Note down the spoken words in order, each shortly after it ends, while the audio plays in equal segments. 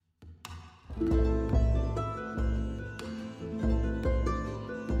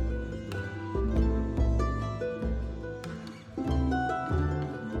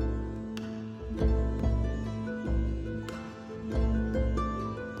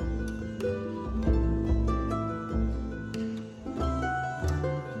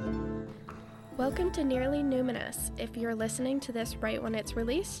Welcome to Nearly Numinous. If you're listening to this right when it's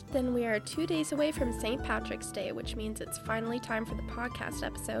released, then we are 2 days away from St. Patrick's Day, which means it's finally time for the podcast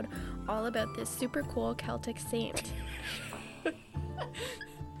episode all about this super cool Celtic saint.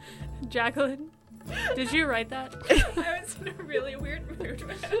 Jacqueline, did you write that? I was in a really weird mood,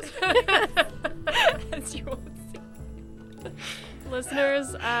 as you won't see.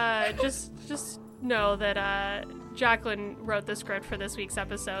 Listeners, just know that Jacqueline wrote the script for this week's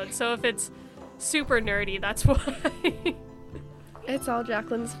episode, so if it's super nerdy, that's why. It's all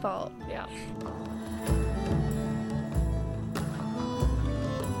Jacqueline's fault. Yeah.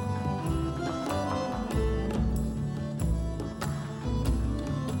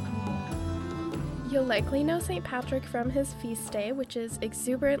 You'll likely know St. Patrick from his feast day, which is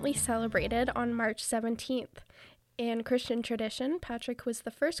exuberantly celebrated on March 17th. In Christian tradition, Patrick was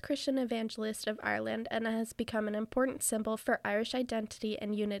the first Christian evangelist of Ireland and has become an important symbol for Irish identity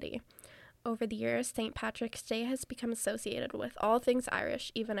and unity. Over the years, St. Patrick's Day has become associated with all things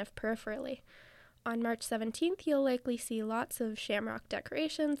Irish, even if peripherally. On March 17th, you'll likely see lots of shamrock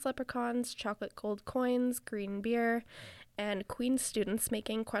decorations, leprechauns, chocolate gold coins, green beer, and Queen's students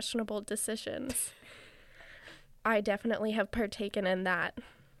making questionable decisions. I definitely have partaken in that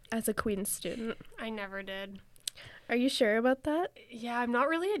as a Queen's student. I never did. Are you sure about that? Yeah, I'm not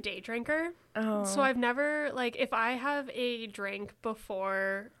really a day drinker. Oh. So I've never, if I have a drink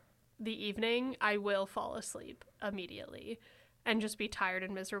before the evening, I will fall asleep immediately and just be tired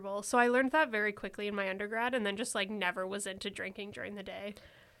and miserable. So I learned that very quickly in my undergrad and then just, never was into drinking during the day.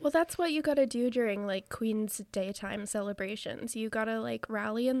 Well, that's what you gotta do during, Queen's daytime celebrations. You gotta,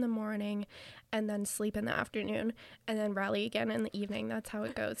 rally in the morning and then sleep in the afternoon and then rally again in the evening. That's how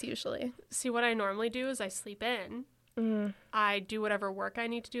it goes usually. See, what I normally do is I sleep in. I do whatever work I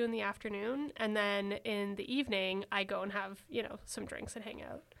need to do in the afternoon, and then in the evening, I go and have, some drinks and hang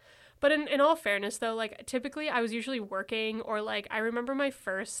out. But in all fairness, though, typically I was usually working, or, I remember my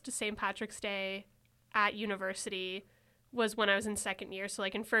first St. Patrick's Day at university was when I was in second year. So,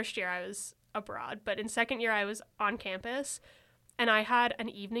 in first year, I was abroad, but in second year, I was on campus, and I had an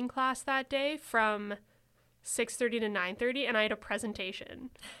evening class that day from 6:30 to 9:30, and I had a presentation.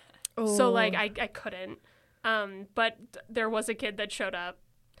 Oh. So, I couldn't. But there was a kid that showed up.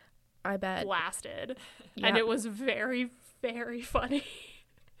 I bet. Blasted. Yep. And it was very, very funny.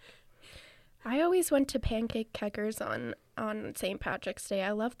 I always went to pancake keggers on St. Patrick's Day. I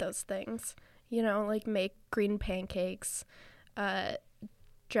love those things. Make green pancakes,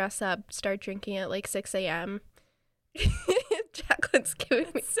 dress up, start drinking at 6 a.m. Jacqueline's giving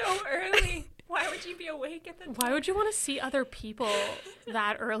me... It's so early. Why would you be awake at the time? Why would you want to see other people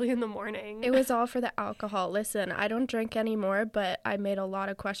that early in the morning? It was all for the alcohol. Listen, I don't drink anymore, but I made a lot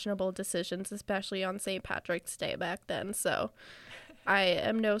of questionable decisions, especially on St. Patrick's Day back then, so I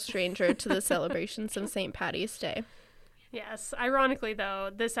am no stranger to the celebrations of St. Patty's Day. Yes. Ironically, though,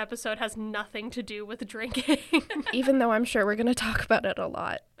 this episode has nothing to do with drinking. Even though I'm sure we're going to talk about it a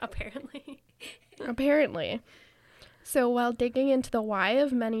lot. Apparently. So while digging into the why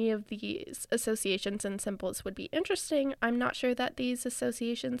of many of these associations and symbols would be interesting, I'm not sure that these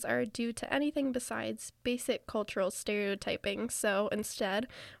associations are due to anything besides basic cultural stereotyping. So instead,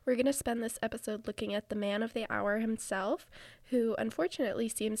 we're going to spend this episode looking at the man of the hour himself, who unfortunately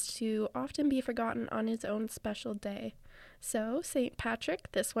seems to often be forgotten on his own special day. So, St.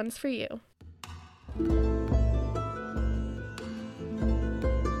 Patrick, this one's for you.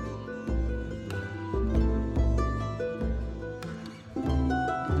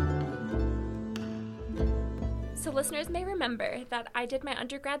 So listeners may remember that I did my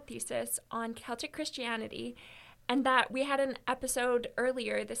undergrad thesis on Celtic Christianity, and that we had an episode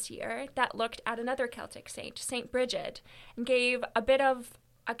earlier this year that looked at another Celtic saint, Saint Bridget, and gave a bit of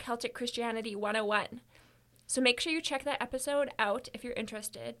a Celtic Christianity 101. So make sure you check that episode out if you're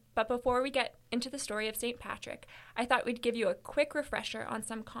interested. But before we get into the story of St. Patrick, I thought we'd give you a quick refresher on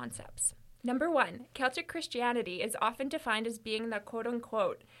some concepts. Number 1, Celtic Christianity is often defined as being the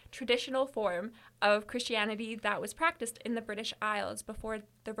quote-unquote traditional form of Christianity that was practiced in the British Isles before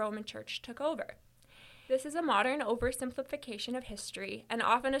the Roman Church took over. This is a modern oversimplification of history and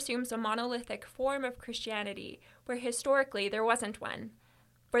often assumes a monolithic form of Christianity where historically there wasn't one.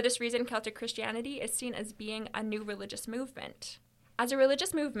 For this reason, Celtic Christianity is seen as being a new religious movement. As a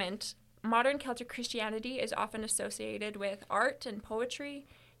religious movement, modern Celtic Christianity is often associated with art and poetry,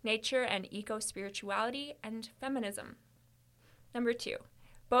 nature and eco-spirituality, and feminism. Number 2.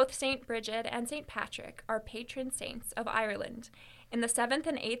 Both St. Bridget and St. Patrick are patron saints of Ireland. In the 7th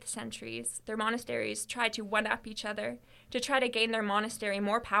and 8th centuries, their monasteries tried to one-up each other to try to gain their monastery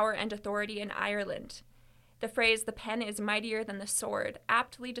more power and authority in Ireland. The phrase, "the pen is mightier than the sword,"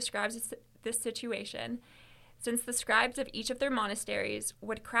 aptly describes this situation, since the scribes of each of their monasteries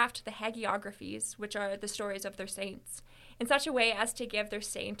would craft the hagiographies, which are the stories of their saints, in such a way as to give their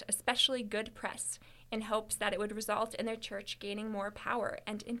saint especially good press, in hopes that it would result in their church gaining more power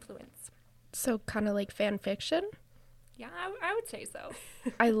and influence. So kind of like fan fiction? Yeah, I would say so.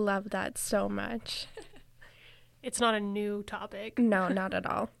 I love that so much. It's not a new topic. No, not at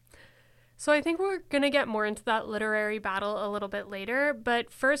all. So I think we're going to get more into that literary battle a little bit later,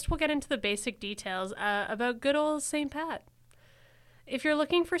 but first we'll get into the basic details about good old St. Pat. If you're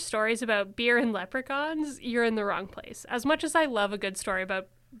looking for stories about beer and leprechauns, you're in the wrong place. As much as I love a good story about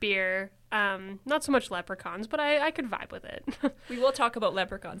beer, not so much leprechauns, but I could vibe with it. We will talk about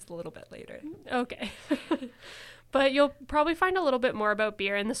leprechauns a little bit later. Okay. But you'll probably find a little bit more about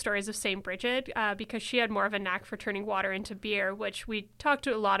beer in the stories of St. Bridget, because she had more of a knack for turning water into beer, which we talked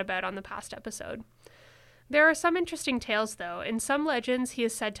a lot about on the past episode. There are some interesting tales, though. In some legends, he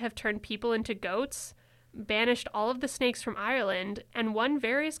is said to have turned people into goats, banished all of the snakes from Ireland, and won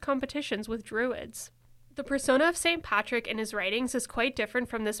various competitions with druids. The persona of St. Patrick in his writings is quite different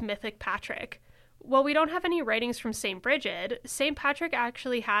from this mythic Patrick. While we don't have any writings from St. Bridget, St. Patrick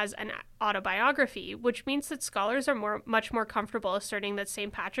actually has an autobiography, which means that scholars are much more comfortable asserting that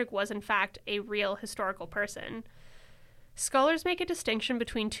St. Patrick was in fact a real historical person. Scholars make a distinction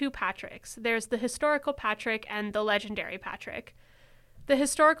between two Patricks. There's the historical Patrick and the legendary Patrick. The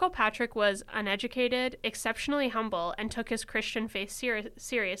historical Patrick was uneducated, exceptionally humble, and took his Christian faith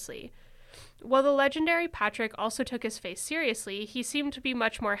seriously. While the legendary Patrick also took his faith seriously, he seemed to be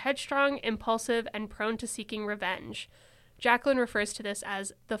much more headstrong, impulsive, and prone to seeking revenge. Jacqueline refers to this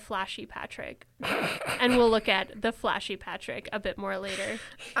as the flashy Patrick. And we'll look at the flashy Patrick a bit more later.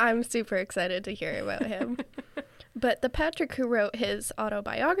 I'm super excited to hear about him. But the Patrick who wrote his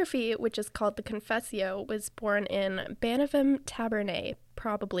autobiography, which is called the Confessio, was born in Banavem Tabernay,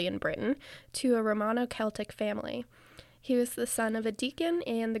 probably in Britain, to a Romano-Celtic family. He was the son of a deacon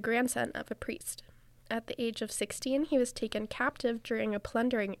and the grandson of a priest. At the age of 16, he was taken captive during a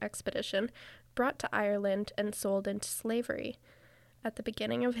plundering expedition, brought to Ireland, and sold into slavery. At the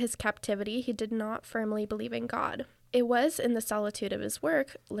beginning of his captivity, he did not firmly believe in God. It was in the solitude of his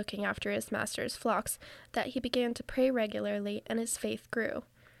work, looking after his master's flocks, that he began to pray regularly and his faith grew.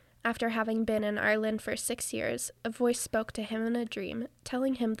 After having been in Ireland for 6 years, a voice spoke to him in a dream,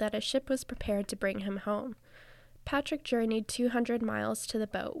 telling him that a ship was prepared to bring him home. Patrick journeyed 200 miles to the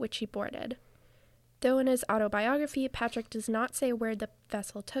boat, which he boarded. Though in his autobiography, Patrick does not say where the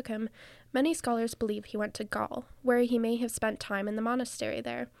vessel took him, many scholars believe he went to Gaul, where he may have spent time in the monastery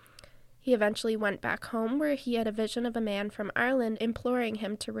there. He eventually went back home, where he had a vision of a man from Ireland imploring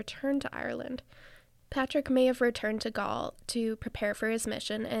him to return to Ireland. Patrick may have returned to Gaul to prepare for his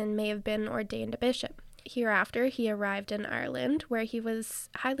mission and may have been ordained a bishop. Hereafter, he arrived in Ireland, where he was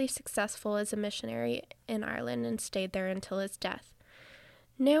highly successful as a missionary in Ireland and stayed there until his death.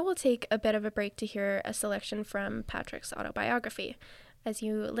 Now we'll take a bit of a break to hear a selection from Patrick's autobiography. As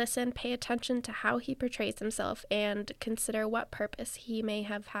you listen, pay attention to how he portrays himself and consider what purpose he may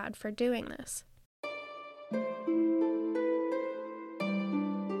have had for doing this.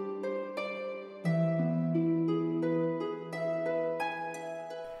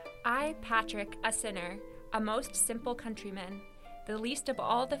 I, Patrick, a sinner, a most simple countryman, the least of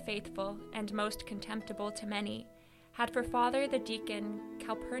all the faithful and most contemptible to many, had for father the deacon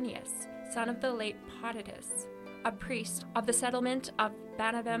Calpurnius, son of the late Potitus, a priest of the settlement of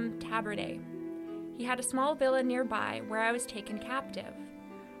Banavem Tabernay. He had a small villa nearby where I was taken captive.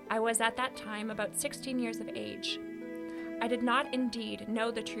 I was at that time about 16 years of age. I did not indeed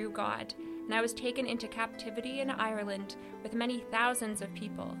know the true God, and I was taken into captivity in Ireland with many thousands of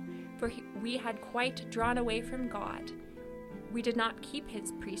people, for we had quite drawn away from God. We did not keep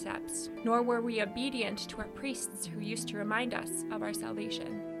his precepts, nor were we obedient to our priests who used to remind us of our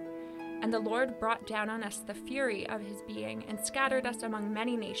salvation. And the Lord brought down on us the fury of his being and scattered us among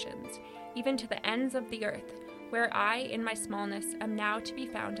many nations, even to the ends of the earth, where I, in my smallness, am now to be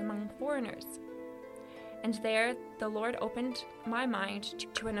found among foreigners. And there the Lord opened my mind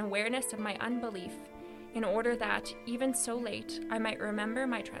to an awareness of my unbelief, in order that, even so late, I might remember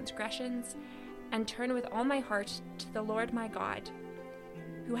my transgressions and turn with all my heart to the Lord my God,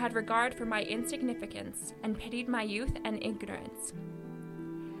 who had regard for my insignificance and pitied my youth and ignorance.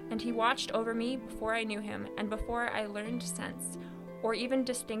 And he watched over me before I knew him and before I learned sense, or even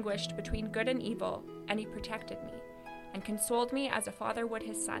distinguished between good and evil, and he protected me, and consoled me as a father would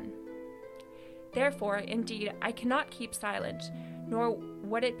his son. Therefore, indeed, I cannot keep silent, nor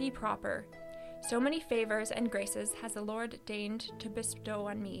would it be proper. So many favors and graces has the Lord deigned to bestow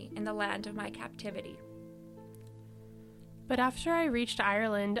on me in the land of my captivity. But after I reached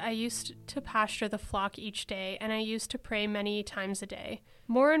Ireland, I used to pasture the flock each day, and I used to pray many times a day.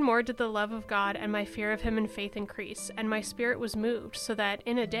 More and more did the love of God and my fear of him and faith increase, and my spirit was moved, so that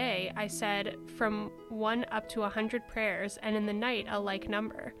in a day I said from 1 up to 100 prayers, and in the night a like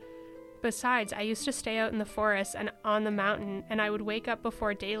number. Besides, I used to stay out in the forest and on the mountain, and I would wake up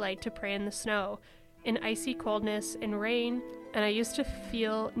before daylight to pray in the snow, in icy coldness, in rain, and I used to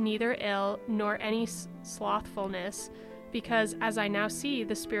feel neither ill nor any slothfulness, because, as I now see,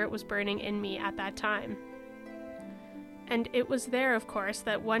 the Spirit was burning in me at that time. And it was there, of course,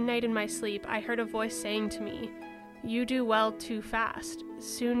 that one night in my sleep I heard a voice saying to me, "You do well too fast.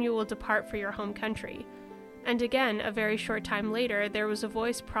 Soon you will depart for your home country." And again, a very short time later, there was a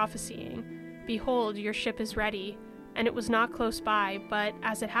voice prophesying, "Behold, your ship is ready." And it was not close by, but,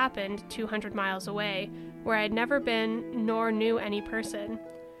 as it happened, 200 miles away, where I had never been nor knew any person.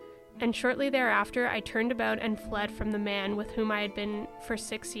 And shortly thereafter I turned about and fled from the man with whom I had been for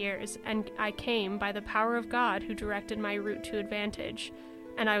 6 years, and I came by the power of God who directed my route to advantage,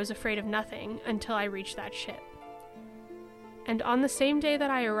 and I was afraid of nothing until I reached that ship. And on the same day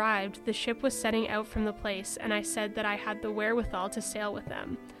that I arrived, the ship was setting out from the place, and I said that I had the wherewithal to sail with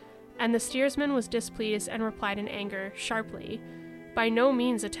them. And the steersman was displeased and replied in anger, sharply, "By no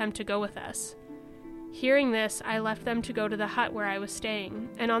means attempt to go with us." Hearing this, I left them to go to the hut where I was staying,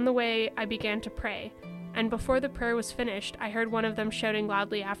 and on the way I began to pray, and before the prayer was finished, I heard one of them shouting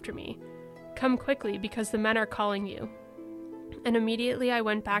loudly after me, "Come quickly, because the men are calling you." And immediately I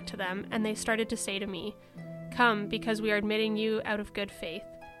went back to them, and they started to say to me, "Come, because we are admitting you out of good faith."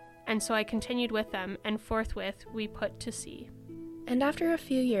 And so I continued with them, and forthwith we put to sea. And after a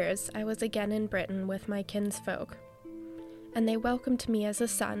few years, I was again in Britain with my kinsfolk. And they welcomed me as a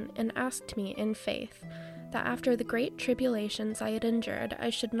son, and asked me in faith that after the great tribulations I had endured, I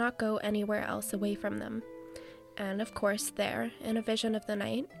should not go anywhere else away from them. And of course there, in a vision of the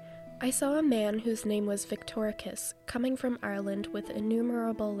night, I saw a man whose name was Victoricus, coming from Ireland with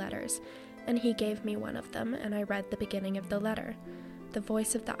innumerable letters, and he gave me one of them, and I read the beginning of the letter, the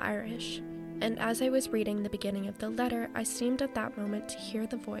voice of the Irish. And as I was reading the beginning of the letter, I seemed at that moment to hear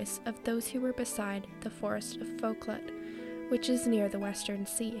the voice of those who were beside the forest of Foclut, which is near the western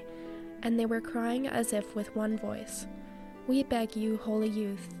sea, and they were crying as if with one voice, "We beg you, holy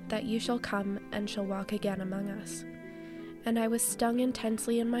youth, that you shall come and shall walk again among us." And I was stung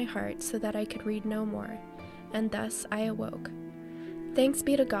intensely in my heart so that I could read no more, and thus I awoke. Thanks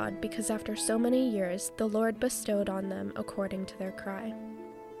be to God, because after so many years the Lord bestowed on them according to their cry.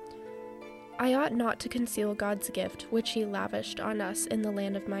 I ought not to conceal God's gift, which he lavished on us in the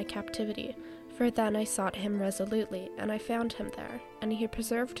land of my captivity, for then I sought him resolutely, and I found him there, and he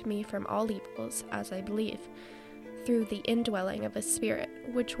preserved me from all evils, as I believe, through the indwelling of his Spirit,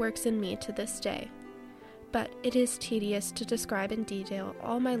 which works in me to this day. But it is tedious to describe in detail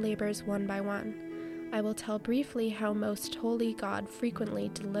all my labors one by one. I will tell briefly how most holy God frequently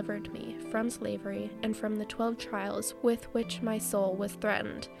delivered me from slavery and from the 12 trials with which my soul was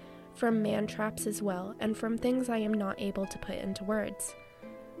threatened, from man-traps as well, and from things I am not able to put into words.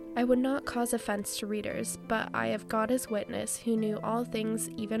 I would not cause offense to readers, but I have God as witness, who knew all things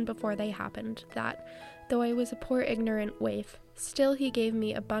even before they happened, that, though I was a poor ignorant waif, still he gave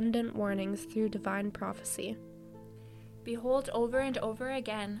me abundant warnings through divine prophecy. Behold, over and over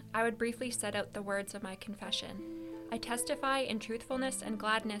again, I would briefly set out the words of my confession. I testify in truthfulness and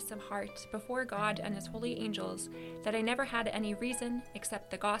gladness of heart before God and his holy angels that I never had any reason,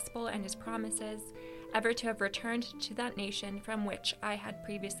 except the gospel and his promises, ever to have returned to that nation from which I had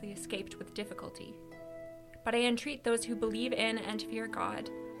previously escaped with difficulty. But I entreat those who believe in and fear God,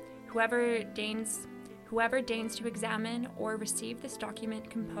 whoever deigns to examine or receive this document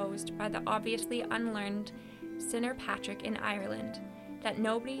composed by the obviously unlearned sinner Patrick in Ireland, that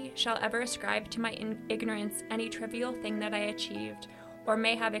nobody shall ever ascribe to my ignorance any trivial thing that I achieved or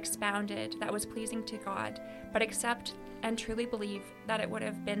may have expounded that was pleasing to God, but accept and truly believe that it would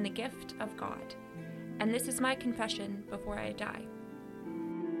have been the gift of God. And this is my confession before I die.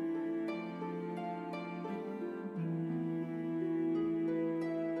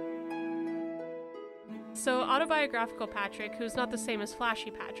 So autobiographical Patrick, who's not the same as flashy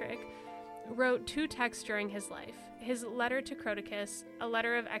Patrick, wrote 2 texts during his life. His letter to Croticus, a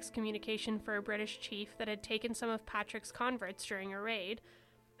letter of excommunication for a British chief that had taken some of Patrick's converts during a raid,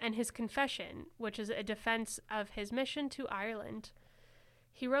 and his confession, which is a defense of his mission to Ireland.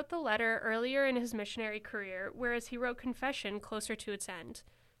 He wrote the letter earlier in his missionary career, whereas he wrote Confession closer to its end.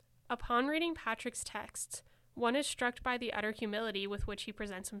 Upon reading Patrick's texts, one is struck by the utter humility with which he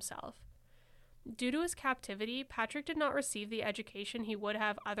presents himself. Due to his captivity, Patrick did not receive the education he would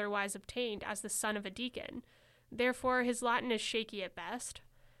have otherwise obtained as the son of a deacon. Therefore, his Latin is shaky at best.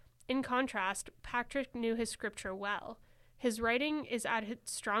 In contrast, Patrick knew his scripture well. His writing is at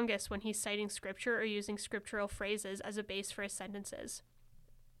its strongest when he's citing scripture or using scriptural phrases as a base for his sentences.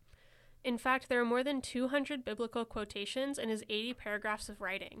 In fact, there are more than 200 biblical quotations in his 80 paragraphs of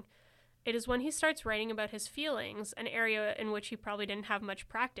writing. It is when he starts writing about his feelings, an area in which he probably didn't have much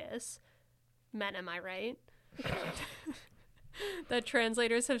practice. Men, am I right? That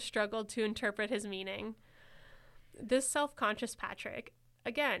translators have struggled to interpret his meaning. This self-conscious Patrick,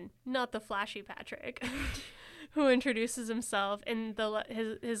 again, not the flashy Patrick, who introduces himself in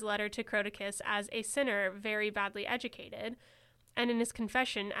his letter to Croticus as a sinner very badly educated, and in his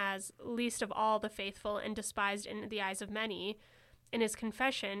confession as least of all the faithful and despised in the eyes of many, in his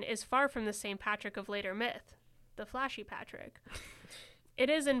confession is far from the same Patrick of later myth, the flashy Patrick. It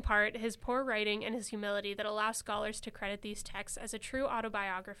is, in part, his poor writing and his humility that allow scholars to credit these texts as a true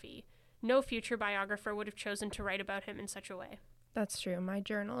autobiography. No future biographer would have chosen to write about him in such a way. That's true. My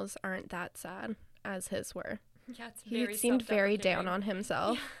journals aren't that sad as his were. Yeah, it's He seemed very down on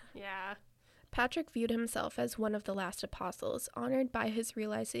himself. Yeah. Patrick viewed himself as one of the last apostles, honored by his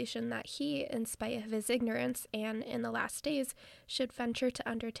realization that he, in spite of his ignorance and in the last days, should venture to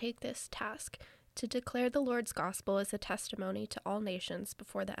undertake this task, to declare the Lord's gospel as a testimony to all nations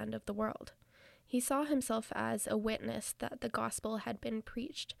before the end of the world. He saw himself as a witness that the gospel had been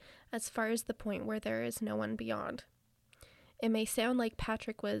preached, as far as the point where there is no one beyond. It may sound like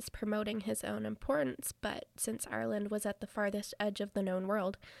Patrick was promoting his own importance, but since Ireland was at the farthest edge of the known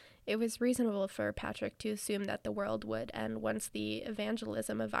world, it was reasonable for Patrick to assume that the world would end once the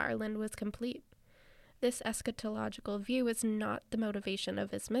evangelism of Ireland was complete. This eschatological view was not the motivation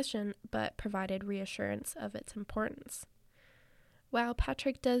of his mission, but provided reassurance of its importance. While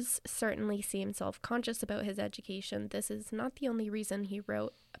Patrick does certainly seem self-conscious about his education, this is not the only reason he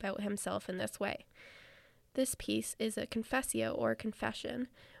wrote about himself in this way. This piece is a confessio, or confession,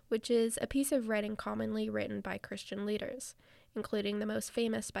 which is a piece of writing commonly written by Christian leaders, including the most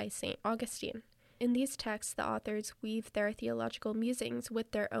famous by St. Augustine. In these texts, the authors weave their theological musings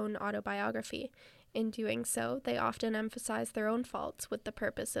with their own autobiography. In doing so, they often emphasize their own faults with the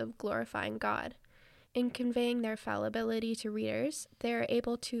purpose of glorifying God. In conveying their fallibility to readers, they are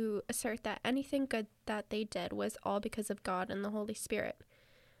able to assert that anything good that they did was all because of God and the Holy Spirit.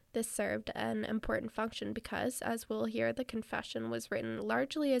 This served an important function because, as we'll hear, the confession was written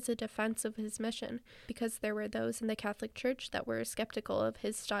largely as a defense of his mission, because there were those in the Catholic Church that were skeptical of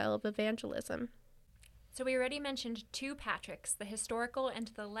his style of evangelism. So we already mentioned two Patricks, the historical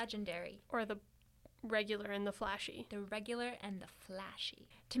and the legendary. Or the regular and the flashy. The regular and the flashy.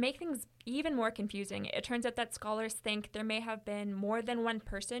 To make things even more confusing, it turns out that scholars think there may have been more than one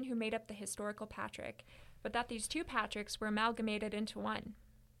person who made up the historical Patrick, but that these two Patricks were amalgamated into one.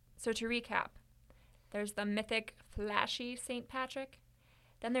 So to recap, there's the mythic flashy St. Patrick,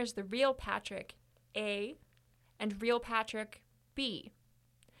 then there's the real Patrick A, and real Patrick B.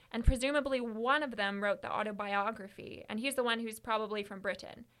 And presumably one of them wrote the autobiography, and he's the one who's probably from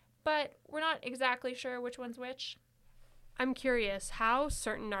Britain. But we're not exactly sure which one's which. I'm curious, how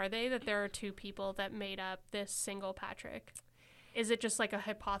certain are they that there are two people that made up this single Patrick? Is it just like a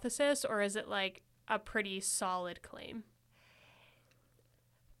hypothesis, or is it like a pretty solid claim?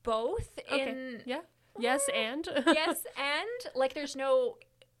 Both. Okay. Yeah. Yes, and? Yes, and. Like,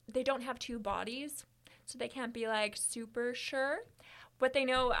 they don't have two bodies, so they can't be, like, super sure. What they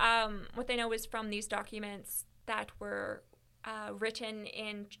know is from these documents that were written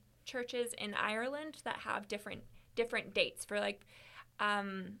in churches in Ireland that have different dates for, like,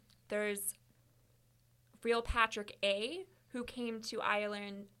 there's real Patrick A, who came to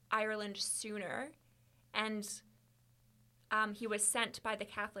Ireland sooner, and he was sent by the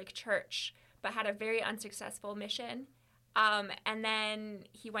Catholic Church, but had a very unsuccessful mission, and then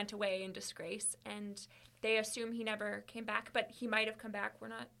he went away in disgrace, and they assume he never came back, but he might have come back.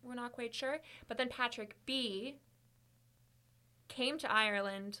 We're not quite sure. But then Patrick B came to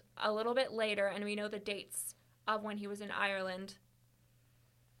Ireland a little bit later, and we know the dates of when he was in Ireland,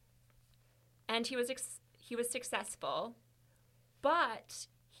 and he was successful, but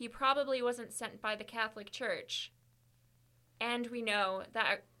he probably wasn't sent by the Catholic Church. And we know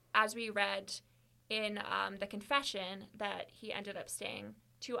that, as we read in the confession, that he ended up staying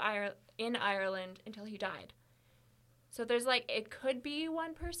in Ireland until he died. So there's, like, it could be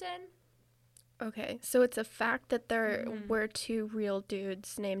one person. Okay, so it's a fact that there were two real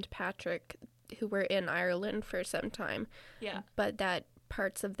dudes named Patrick who were in Ireland for some time. Yeah. But that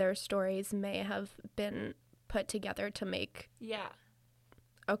parts of their stories may have been put together to make... Yeah.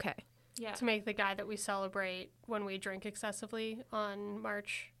 Okay. Yeah. To make the guy that we celebrate when we drink excessively on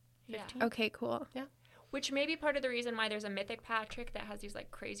March 15th. Yeah. Okay, cool. Yeah. Which may be part of the reason why there's a mythic Patrick that has these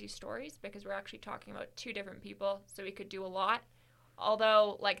like crazy stories, because we're actually talking about two different people, so we could do a lot.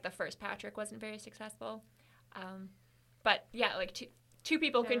 Although like the first Patrick wasn't very successful. But yeah, like two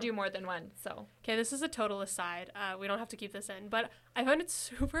people can do more than one, so. Okay, this is a total aside. We don't have to keep this in, but I found it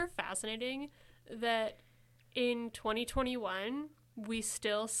super fascinating that in 2021, we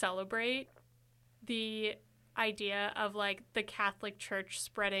still celebrate the idea of like the Catholic Church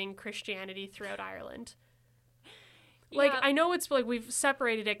spreading Christianity throughout Ireland. Like, I know it's like we've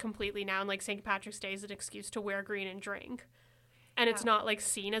separated it completely now, and like St. Patrick's Day is an excuse to wear green and drink. And it's not like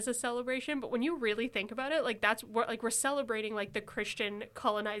seen as a celebration, but when you really think about it, like that's what like we're celebrating like the Christian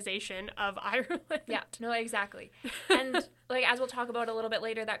colonization of Ireland. Yeah, no, exactly. And like as we'll talk about a little bit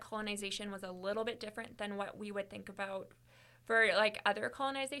later, that colonization was a little bit different than what we would think about for like other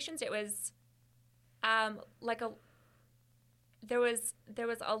colonizations. It was like there was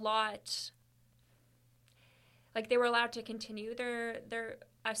a lot, like they were allowed to continue their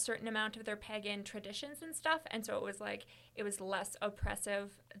a certain amount of their pagan traditions and stuff, and so it was less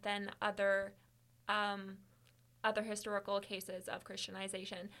oppressive than other historical cases of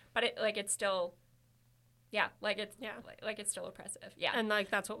Christianization. But it's still still oppressive. Yeah, And like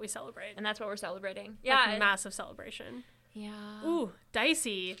that's what we celebrate. and that's what we're celebrating. Yeah, Yeah, massive celebration. yeah. Ooh,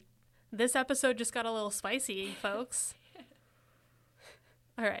 dicey. This episode just got a little spicy, folks.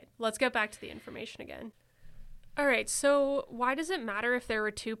 All right, let's get back to the information again. All right, so why does it matter if there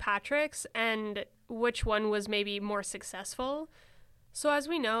were two Patricks and which one was maybe more successful? So as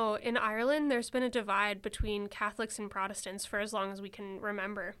we know, in Ireland, there's been a divide between Catholics and Protestants for as long as we can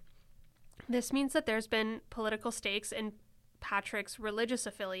remember. This means that there's been political stakes in Patrick's religious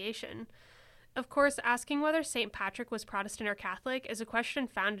affiliation. Of course, asking whether St. Patrick was Protestant or Catholic is a question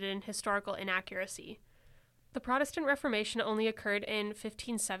founded in historical inaccuracy. The Protestant Reformation only occurred in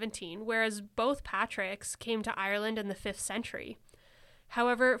 1517, whereas both Patricks came to Ireland in the 5th century.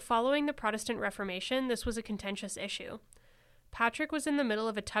 However, following the Protestant Reformation, this was a contentious issue. Patrick was in the middle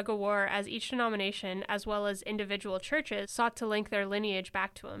of a tug-of-war as each denomination, as well as individual churches, sought to link their lineage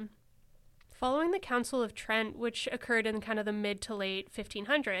back to him. Following the Council of Trent, which occurred in kind of the mid to late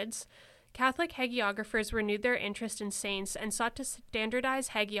 1500s, Catholic hagiographers renewed their interest in saints and sought to standardize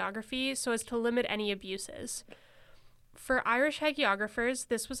hagiography so as to limit any abuses. For Irish hagiographers,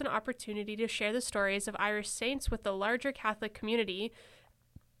 this was an opportunity to share the stories of Irish saints with the larger Catholic community,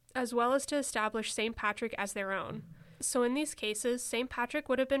 as well as to establish St. Patrick as their own. So in these cases, St. Patrick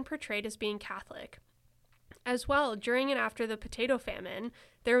would have been portrayed as being Catholic. As well, during and after the potato famine,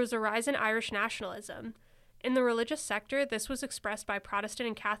 there was a rise in Irish nationalism. In the religious sector, this was expressed by Protestant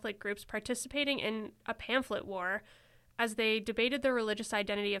and Catholic groups participating in a pamphlet war as they debated the religious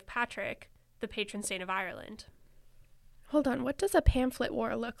identity of Patrick, the patron saint of Ireland. Hold on, what does a pamphlet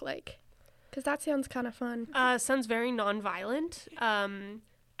war look like? Because that sounds kind of fun. Sounds very non-violent.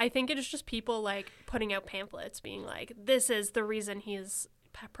 I think it is just people like putting out pamphlets being like, this is the reason he's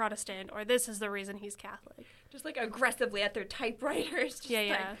Protestant, or this is the reason he's Catholic. Just like aggressively at their typewriters. Just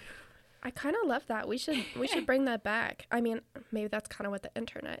Yeah. I kind of love that. We should bring that back. I mean, maybe that's kind of what the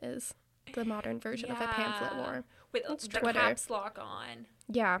internet is. The modern version of a pamphlet war. With the Twitter. caps lock on.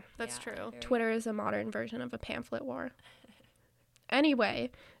 Yeah. That's true. Twitter is a modern version of a pamphlet war. Anyway,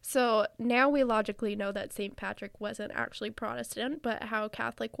 so now we logically know that St. Patrick wasn't actually Protestant, but how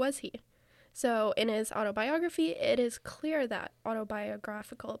Catholic was he? So in his autobiography, it is clear that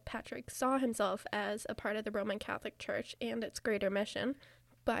autobiographical Patrick saw himself as a part of the Roman Catholic Church and its greater mission.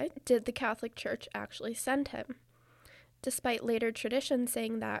 But did the Catholic Church actually send him? Despite later tradition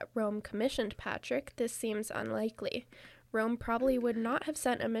saying that Rome commissioned Patrick, this seems unlikely. Rome probably would not have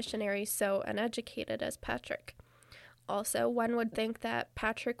sent a missionary so uneducated as Patrick. Also, one would think that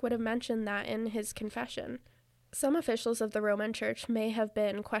Patrick would have mentioned that in his confession. Some officials of the Roman Church may have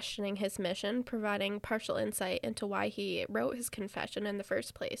been questioning his mission, providing partial insight into why he wrote his confession in the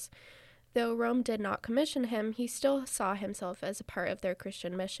first place. Though Rome did not commission him, he still saw himself as a part of their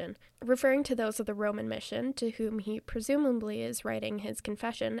Christian mission, referring to those of the Roman mission to whom he presumably is writing his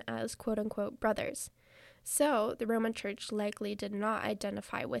confession as quote-unquote brothers. So, the Roman Church likely did not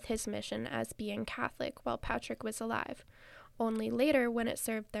identify with his mission as being Catholic while Patrick was alive. Only later, when it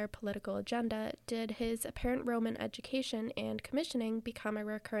served their political agenda, did his apparent Roman education and commissioning become a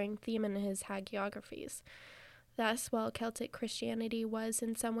recurring theme in his hagiographies. Thus, while Celtic Christianity was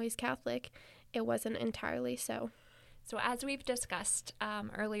in some ways Catholic, it wasn't entirely so. So as we've discussed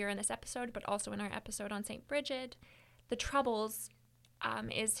earlier in this episode, but also in our episode on St. Bridget, the Troubles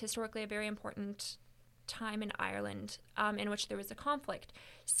is historically a very important time in Ireland in which there was a conflict.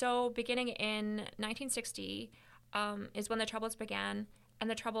 So beginning in 1960 is when the Troubles began, and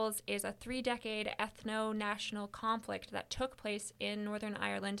the Troubles is a 3-decade ethno-national conflict that took place in Northern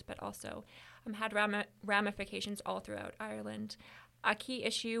Ireland, but also had ramifications all throughout Ireland. A key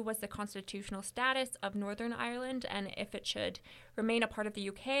issue was the constitutional status of Northern Ireland and if it should remain a part of the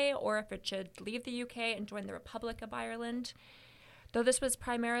UK or if it should leave the UK and join the Republic of Ireland. Though this was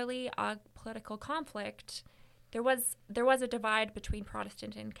primarily a political conflict, there was a divide between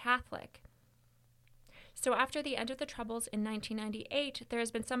Protestant and Catholic. So after the end of the Troubles in 1998, there has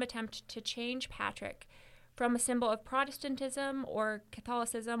been some attempt to change Patrick from a symbol of Protestantism or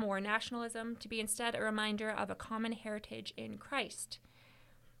Catholicism or nationalism to be instead a reminder of a common heritage in Christ.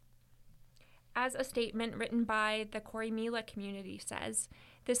 As a statement written by the Corrymeela community says,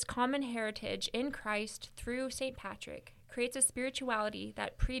 this common heritage in Christ through St. Patrick creates a spirituality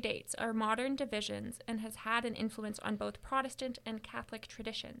that predates our modern divisions and has had an influence on both Protestant and Catholic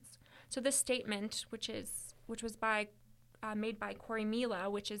traditions. So this statement, which was made by Corrymeela,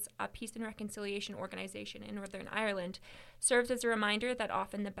 which is a peace and reconciliation organization in Northern Ireland, serves as a reminder that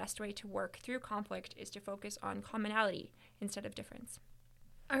often the best way to work through conflict is to focus on commonality instead of difference.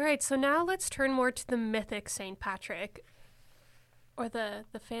 All right, so now let's turn more to the mythic St. Patrick, or the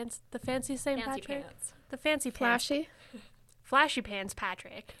fancy St. Patrick, Pants. the fancy pants. Flashy pants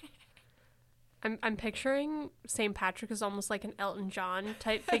Patrick. I'm picturing St. Patrick as almost like an Elton John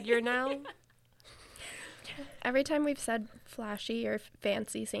type figure now. Every time we've said flashy or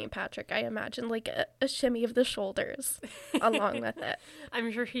fancy St. Patrick, I imagine like a shimmy of the shoulders along with it.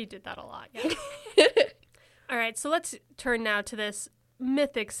 I'm sure he did that a lot, yeah. All right, so let's turn now to this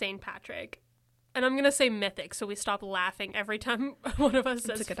mythic St. Patrick. And I'm going to say mythic so we stop laughing every time one of us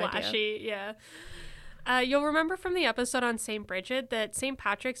says flashy. Idea. Yeah. You'll remember from the episode on St. Bridget that St.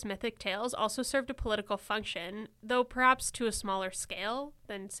 Patrick's mythic tales also served a political function, though perhaps to a smaller scale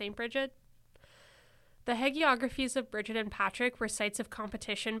than St. Bridget. The hagiographies of Bridget and Patrick were sites of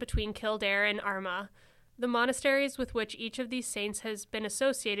competition between Kildare and Armagh, the monasteries with which each of these saints has been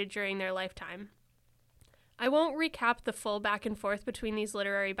associated during their lifetime. I won't recap the full back and forth between these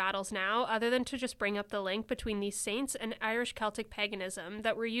literary battles now, other than to just bring up the link between these saints and Irish Celtic paganism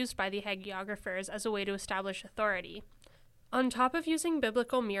that were used by the hagiographers as a way to establish authority. On top of using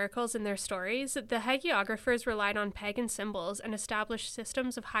biblical miracles in their stories, the hagiographers relied on pagan symbols and established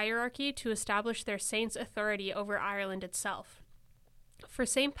systems of hierarchy to establish their saints' authority over Ireland itself. For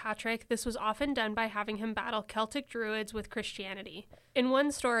St. Patrick, this was often done by having him battle Celtic druids with Christianity. In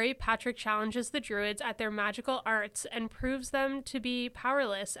one story, Patrick challenges the druids at their magical arts and proves them to be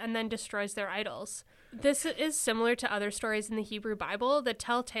powerless and then destroys their idols. This is similar to other stories in the Hebrew Bible that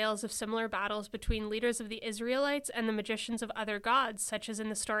tell tales of similar battles between leaders of the Israelites and the magicians of other gods, such as in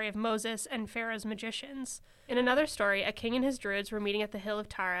the story of Moses and Pharaoh's magicians. In another story, a king and his druids were meeting at the Hill of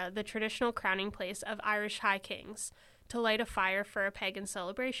Tara, the traditional crowning place of Irish high kings, to light a fire for a pagan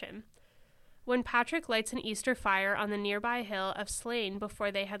celebration. When Patrick lights an Easter fire on the nearby hill of Slane before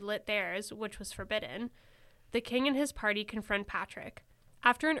they had lit theirs, which was forbidden, the king and his party confront Patrick.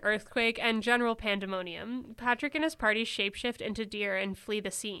 After an earthquake and general pandemonium, Patrick and his party shapeshift into deer and flee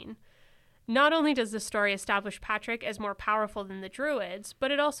the scene. Not only does the story establish Patrick as more powerful than the Druids,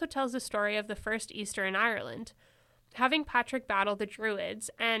 but it also tells the story of the first Easter in Ireland. Having Patrick battle the Druids,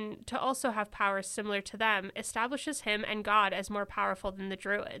 and to also have powers similar to them, establishes him and God as more powerful than the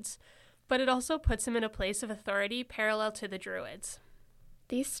Druids, but it also puts him in a place of authority parallel to the Druids.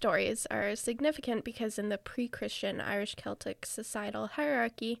 These stories are significant because in the pre-Christian Irish Celtic societal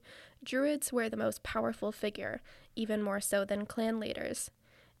hierarchy, Druids were the most powerful figure, even more so than clan leaders.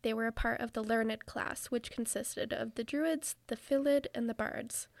 They were a part of the learned class, which consisted of the Druids, the Fillid, and the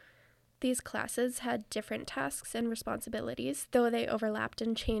Bards. These classes had different tasks and responsibilities, though they overlapped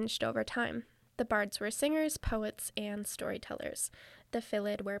and changed over time. The Bards were singers, poets, and storytellers. The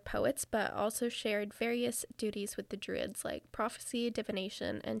Fillid were poets, but also shared various duties with the Druids, like prophecy,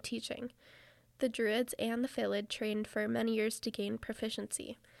 divination, and teaching. The Druids and the Fillid trained for many years to gain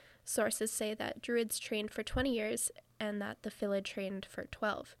proficiency. Sources say that Druids trained for 20 years and that the Fillid trained for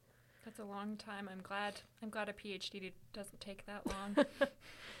 12. That's a long time. I'm glad a PhD doesn't take that long.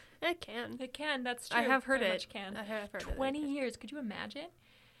 It can. It can, that's true. I have heard Very it. much can. I have heard 20 years, could you imagine?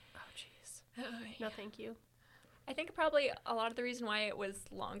 Oh, jeez. No, thank you. I think probably a lot of the reason why it was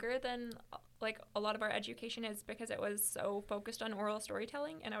longer than like a lot of our education is because it was so focused on oral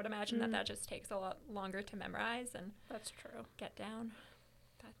storytelling, and I would imagine that just takes a lot longer to memorize and that's true. get down.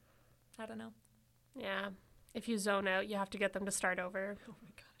 But I don't know. Yeah. If you zone out, you have to get them to start over. Oh my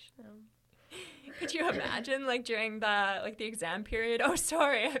gosh. Could you imagine, like, during the exam period? Oh,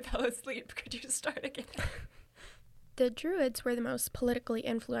 sorry, I fell asleep. Could you start again? The Druids were the most politically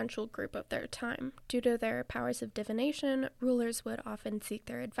influential group of their time. Due to their powers of divination, rulers would often seek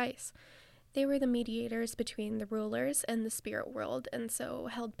their advice. They were the mediators between the rulers and the spirit world, and so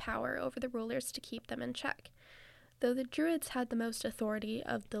held power over the rulers to keep them in check. Though the Druids had the most authority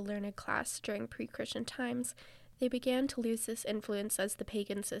of the learned class during pre-Christian times, they began to lose this influence as the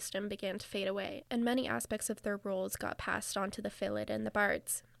pagan system began to fade away, and many aspects of their roles got passed on to the Fylid and the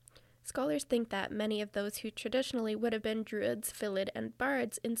bards. Scholars think that many of those who traditionally would have been Druids, Fylid, and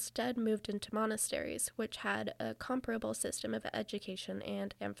bards instead moved into monasteries, which had a comparable system of education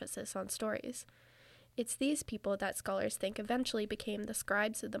and emphasis on stories. It's these people that scholars think eventually became the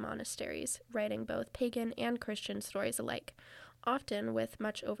scribes of the monasteries, writing both pagan and Christian stories alike, often with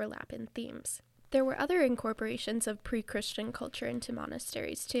much overlap in themes. There were other incorporations of pre-Christian culture into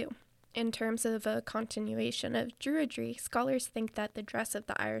monasteries too. In terms of a continuation of Druidry, scholars think that the dress of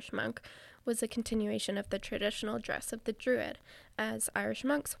the Irish monk was a continuation of the traditional dress of the Druid, as Irish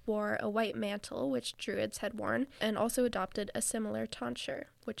monks wore a white mantle, which Druids had worn, and also adopted a similar tonsure,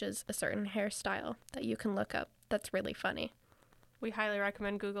 which is a certain hairstyle that you can look up. That's really funny. We highly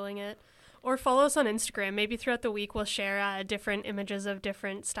recommend Googling it. Or follow us on Instagram. Maybe throughout the week we'll share different images of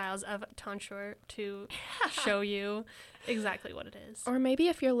different styles of tonsure to show you exactly what it is. Or maybe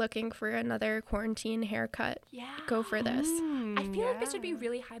if you're looking for another quarantine haircut, go for this. I feel like this would be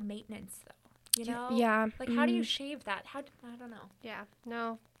really high maintenance, though. You know? Yeah. Like, how do you shave that? I don't know. Yeah,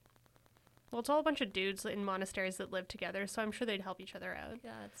 no. Well, it's all a bunch of dudes in monasteries that live together, so I'm sure they'd help each other out.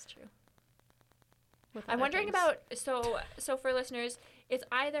 Yeah, that's true. With I'm other wondering things. about, so for listeners, it's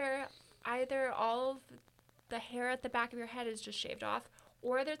either all of the hair at the back of your head is just shaved off,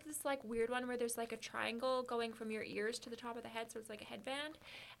 or there's this like weird one where there's like a triangle going from your ears to the top of the head, so it's like a headband.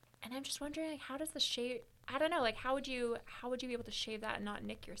 And I'm just wondering, like, how does the shave? I don't know, like how would you be able to shave that and not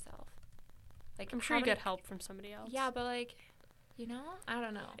nick yourself? Like, I'm sure you get help from somebody else. Yeah, but like, you know, I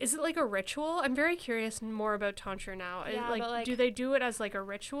don't know. Is it like a ritual? I'm very curious more about tonsure now. Yeah, like, but, like, do they do it as like a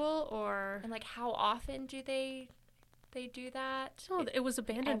ritual or? And like, how often do they do that? No, it was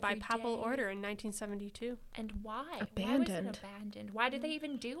abandoned by every papal day. order in 1972. And why? Abandoned. Why was it abandoned? Why did they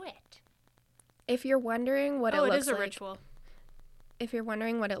even do it? If you're wondering what it looks like. It is a ritual. If you're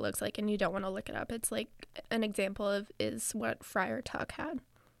wondering what it looks like and you don't want to look it up, it's like an example of is what Friar Tuck had.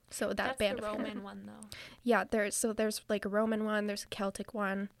 So That's band the of hair. Roman one, though. Yeah, there's like a Roman one, there's a Celtic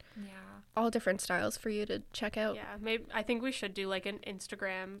one. Yeah. All different styles for you to check out. Yeah, maybe I think we should do like an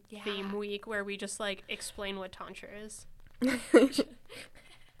Instagram theme week where we just like explain what tonsure is.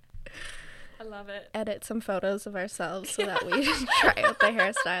 I love it. Edit some photos of ourselves so that we try out the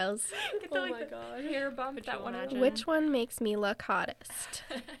hairstyles. Oh my god. Hair bump. Could That you one. imagine? Which one makes me look hottest?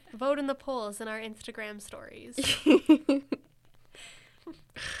 Vote in the polls in our Instagram stories.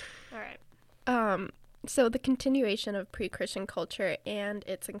 All right. So the continuation of pre-Christian culture and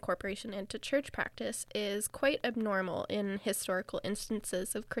its incorporation into church practice is quite abnormal in historical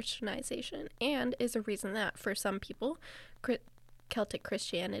instances of Christianization, and is a reason that, for some people, Celtic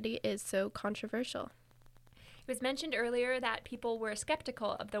Christianity is so controversial. It was mentioned earlier that people were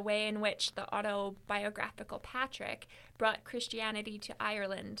skeptical of the way in which the autobiographical Patrick brought Christianity to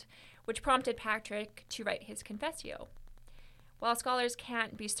Ireland, which prompted Patrick to write his Confessio. While scholars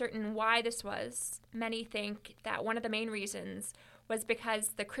can't be certain why this was, many think that one of the main reasons was because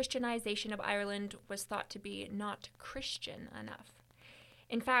the Christianization of Ireland was thought to be not Christian enough.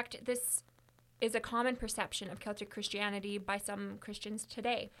 In fact, this is a common perception of Celtic Christianity by some Christians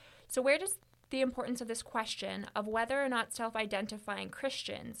today. So where does the importance of this question of whether or not self-identifying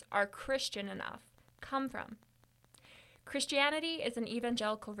Christians are Christian enough come from? Christianity is an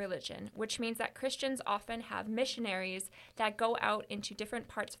evangelical religion, which means that Christians often have missionaries that go out into different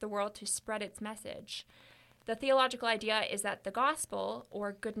parts of the world to spread its message. The theological idea is that the gospel,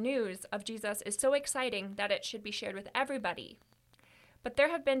 or good news, of Jesus is so exciting that it should be shared with everybody. But there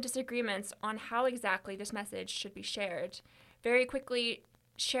have been disagreements on how exactly this message should be shared. Very quickly,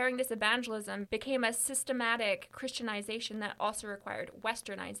 sharing this evangelism became a systematic Christianization that also required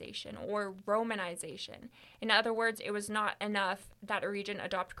Westernization or Romanization. In other words, it was not enough that a region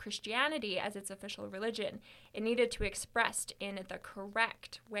adopt Christianity as its official religion. It needed to be expressed in the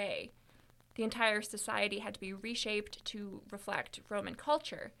correct way. The entire society had to be reshaped to reflect Roman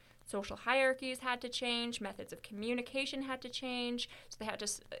culture. Social hierarchies had to change, methods of communication had to change, so they had to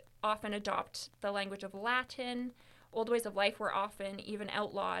often adopt the language of Latin, Old ways of life were often even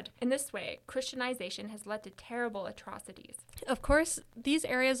outlawed. In this way, Christianization has led to terrible atrocities. Of course, these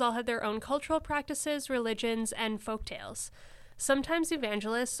areas all had their own cultural practices, religions, and folktales. Sometimes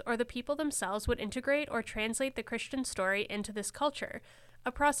evangelists or the people themselves would integrate or translate the Christian story into this culture,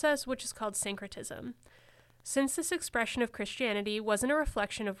 a process which is called syncretism. Since this expression of Christianity wasn't a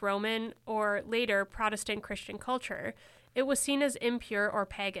reflection of Roman or later Protestant Christian culture, it was seen as impure or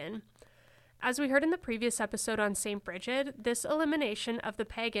pagan. As we heard in the previous episode on St. Bridget, this elimination of the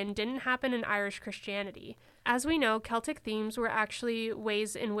pagan didn't happen in Irish Christianity. As we know, Celtic themes were actually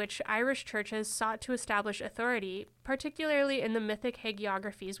ways in which Irish churches sought to establish authority, particularly in the mythic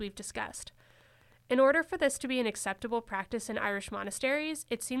hagiographies we've discussed. In order for this to be an acceptable practice in Irish monasteries,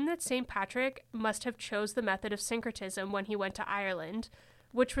 it seemed that St. Patrick must have chose the method of syncretism when he went to Ireland,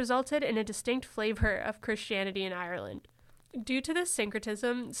 which resulted in a distinct flavor of Christianity in Ireland. Due to this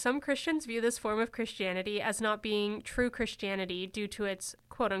syncretism, some Christians view this form of Christianity as not being true Christianity due to its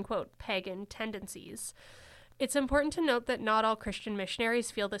quote-unquote pagan tendencies. It's important to note that not all Christian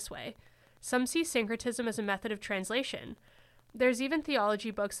missionaries feel this way. Some see syncretism as a method of translation. There's even theology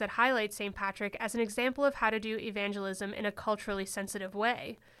books that highlight St. Patrick as an example of how to do evangelism in a culturally sensitive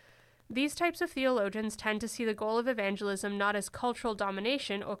way. These types of theologians tend to see the goal of evangelism not as cultural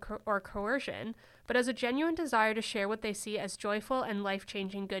domination or coercion, but as a genuine desire to share what they see as joyful and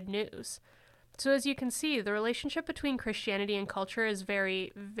life-changing good news. So as you can see, the relationship between Christianity and culture is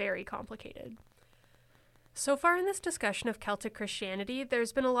very, very complicated. So far in this discussion of Celtic Christianity,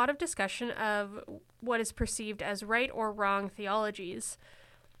 there's been a lot of discussion of what is perceived as right or wrong theologies.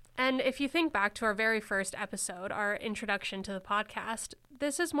 And if you think back to our very first episode, our introduction to the podcast,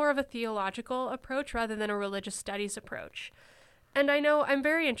 this is more of a theological approach rather than a religious studies approach. And I know I'm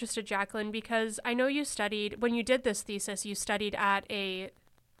very interested, Jacqueline, because I know you studied, when you did this thesis, you studied at a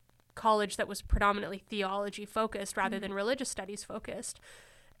college that was predominantly theology focused rather than religious studies focused.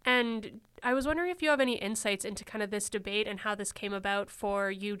 And I was wondering if you have any insights into kind of this debate and how this came about for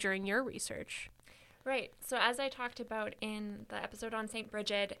you during your research. Right. So as I talked about in the episode on St.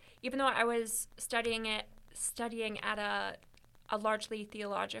 Bridget, even though I was studying at a largely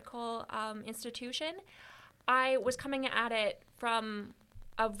theological institution, I was coming at it from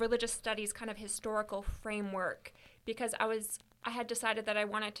a religious studies kind of historical framework because I had decided that I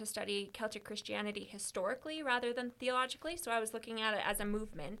wanted to study Celtic Christianity historically rather than theologically, so I was looking at it as a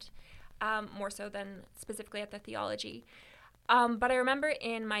movement more so than specifically at the theology. But I remember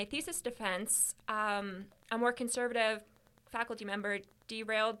in my thesis defense, a more conservative faculty member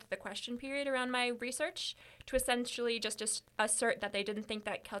derailed the question period around my research to essentially just assert that they didn't think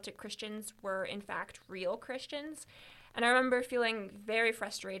that Celtic Christians were in fact real Christians. And I remember feeling very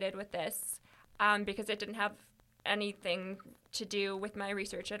frustrated with this because it didn't have anything to do with my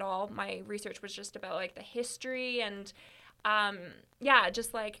research at all. My research was just about like the history and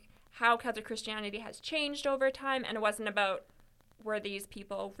just like how Celtic Christianity has changed over time, and it wasn't about were these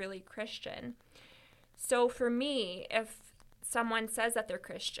people really Christian. So for me, if someone says that they're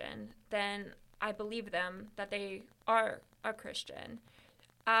Christian, then I believe them that they are a Christian.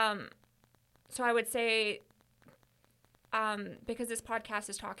 So I would say, because this podcast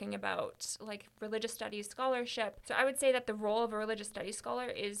is talking about like religious studies scholarship, so I would say that the role of a religious studies scholar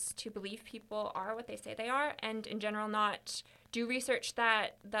is to believe people are what they say they are, and in general not do research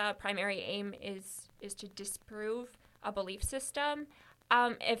that the primary aim is to disprove a belief system.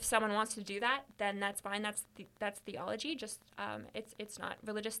 If someone wants to do that, then that's fine. That's theology. Just it's not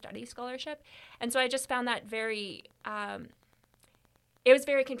religious studies scholarship. And so I just found that very it was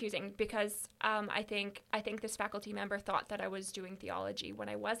very confusing because I think this faculty member thought that I was doing theology when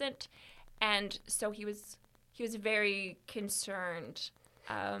I wasn't, and so he was very concerned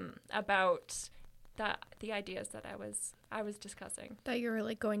about the ideas that I was discussing. That you were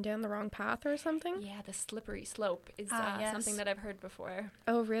like going down the wrong path or something? Yeah, the slippery slope is yes. something that I've heard before.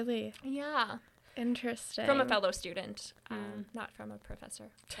 Oh, really? Yeah. Interesting. From a fellow student, not from a professor.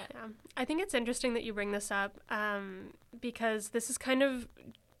 Yeah. I think it's interesting that you bring this up because this is kind of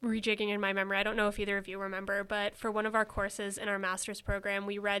rejigging in my memory. I don't know if either of you remember, but for one of our courses in our master's program,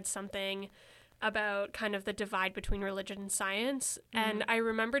 we read something about kind of the divide between religion and science. And I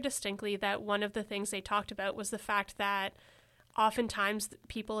remember distinctly that one of the things they talked about was the fact that oftentimes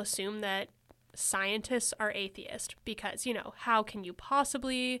people assume that scientists are atheist because, how can you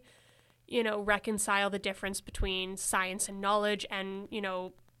possibly, reconcile the difference between science and knowledge and,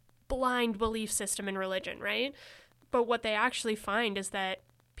 blind belief system and religion, right? But what they actually find is that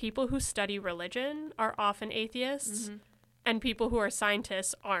people who study religion are often atheists and people who are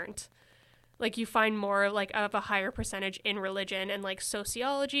scientists aren't. Like you find more like of a higher percentage in religion and like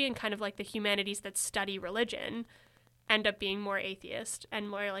sociology and kind of like the humanities that study religion end up being more atheist and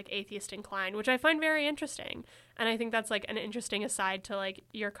more like atheist inclined, which I find very interesting. And I think that's like an interesting aside to like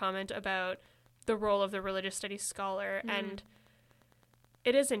your comment about the role of the religious studies scholar. And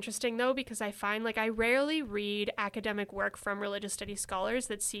it is interesting though, because I find like I rarely read academic work from religious studies scholars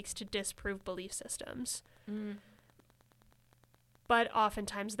that seeks to disprove belief systems. But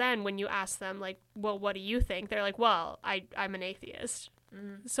oftentimes then when you ask them like, well, what do you think? They're like, well, I'm an atheist.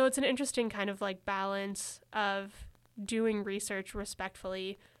 So it's an interesting kind of like balance of doing research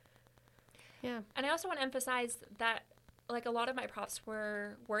respectfully. Yeah. And I also want to emphasize that like a lot of my profs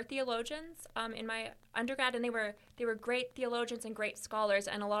were theologians in my undergrad, and they were great theologians and great scholars,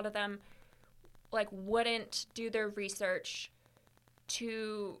 and a lot of them like wouldn't do their research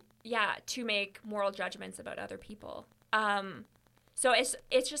to make moral judgments about other people. So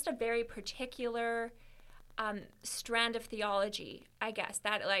it's just a very particular strand of theology, I guess,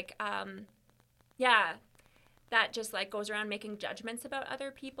 that like that just like goes around making judgments about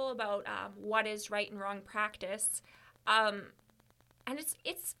other people, about what is right and wrong practice, and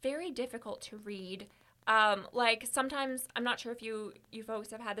it's very difficult to read. Like sometimes, I'm not sure if you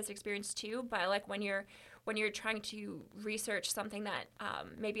folks have had this experience too, but like when you're trying to research something that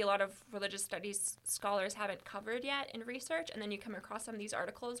maybe a lot of religious studies scholars haven't covered yet in research, and then you come across some of these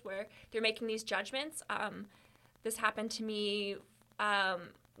articles where they're making these judgments. This happened to me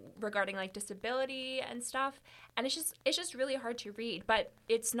regarding like disability and stuff, and it's just really hard to read. But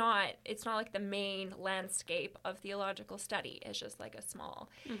it's not like the main landscape of theological study. It's just like a small.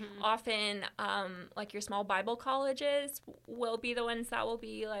 Often, like your small Bible colleges will be the ones that will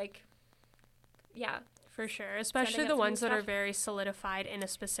be like, for sure, especially the ones that are very solidified in a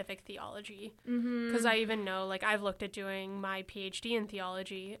specific theology. Because I even know, like, I've looked at doing my PhD in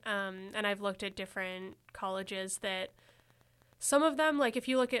theology, and I've looked at different colleges that some of them, like, if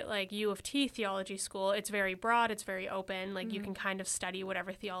you look at, like, U of T theology school, it's very broad, it's very open, like, you can kind of study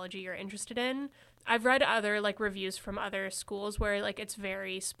whatever theology you're interested in. I've read other, like, reviews from other schools where, like, it's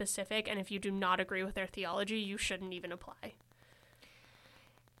very specific, and if you do not agree with their theology, you shouldn't even apply.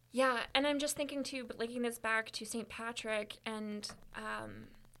 Yeah, and I'm just thinking, too, but linking this back to St. Patrick, and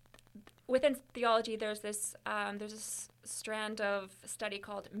within theology, there's this strand of study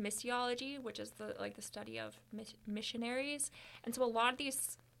called missiology, which is the study of missionaries. And so a lot of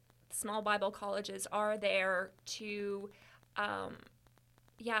these small Bible colleges are there to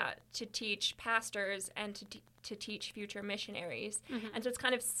teach pastors and to teach future missionaries. And so it's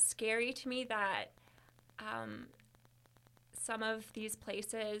kind of scary to me that some of these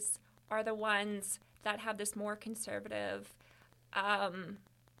places are the ones that have this more conservative,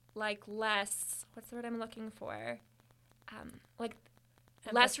 like less, what's the word I'm looking for? Like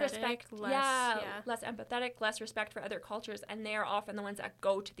less respect, less empathetic, less respect for other cultures, and they are often the ones that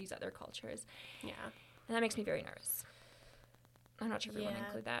go to these other cultures. Yeah. And that makes me very nervous. I'm not sure if we want to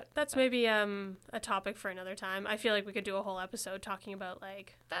include that. That's maybe a topic for another time. I feel like we could do a whole episode talking about,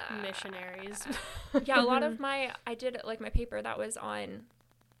 like, missionaries. Yeah, a lot of I did, like, my paper that was on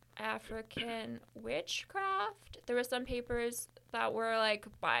African witchcraft. There were some papers that were, like,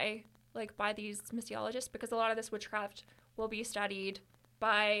 by these missiologists, because a lot of this witchcraft will be studied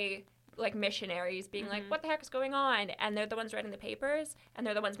by, like, missionaries being like, what the heck is going on? And they're the ones writing the papers, and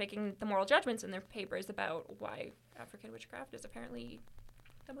they're the ones making the moral judgments in their papers about why African witchcraft is apparently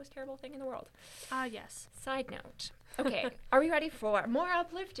the most terrible thing in the world. Yes. Side note. Okay, are we ready for more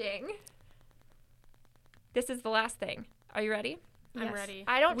uplifting? This is the last thing. Are you ready? I'm ready.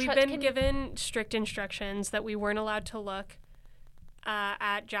 We've been given strict instructions that we weren't allowed to look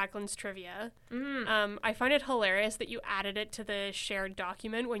at Jacqueline's trivia. I find it hilarious that you added it to the shared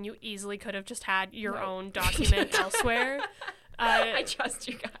document when you easily could have just had your own document elsewhere. I trust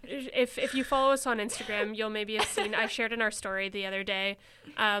you guys. If you follow us on Instagram, you'll maybe have seen, I shared in our story the other day,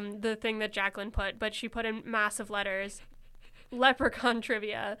 the thing that Jacqueline put, but she put in massive letters, Leprechaun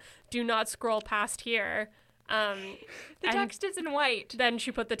trivia, do not scroll past here. The text is in white. Then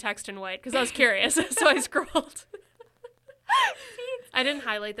she put the text in white, because I was curious, so I scrolled. I didn't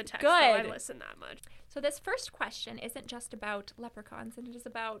highlight the text, though I listened that much. So this first question isn't just about leprechauns, and it is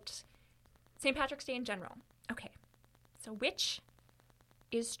about St. Patrick's Day in general. Okay. So which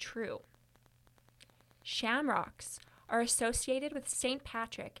is true? Shamrocks are associated with St.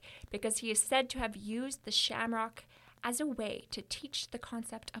 Patrick because he is said to have used the shamrock as a way to teach the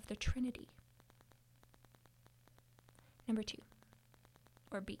concept of the Trinity. Number 2,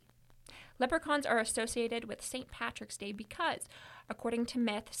 or B. Leprechauns are associated with St. Patrick's Day because, according to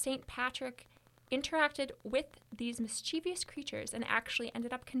myth, St. Patrick interacted with these mischievous creatures and actually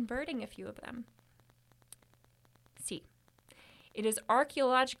ended up converting a few of them. C. It is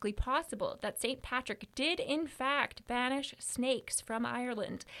archaeologically possible that St. Patrick did in fact banish snakes from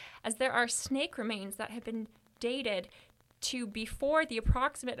Ireland, as there are snake remains that have been dated to before the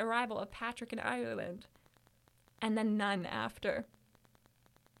approximate arrival of Patrick in Ireland, and then none after.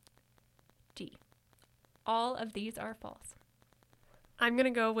 D. All of these are false. I'm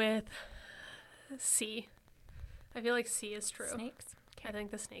going to go with C. I feel like C is true. Snakes? I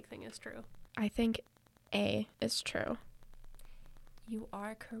think the snake thing is true. I think A is true. You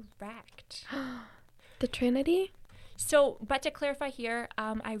are correct. The Trinity? So, but to clarify here,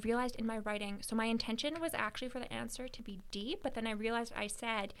 I realized in my writing, so my intention was actually for the answer to be D, but then I realized I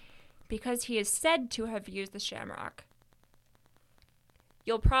said, because he is said to have used the shamrock.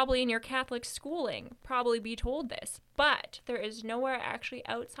 You'll probably, in your Catholic schooling, probably be told this, but there is nowhere actually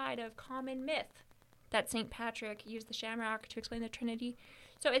outside of common myth that St. Patrick used the shamrock to explain the Trinity.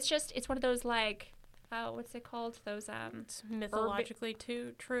 So it's one of those, like, what's it called? Those, It's mythologically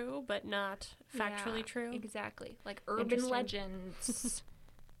true, but not factually true. Exactly. Like urban legends.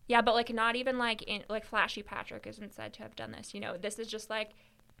 Yeah, but like not even like Flashy Patrick isn't said to have done this. This is just like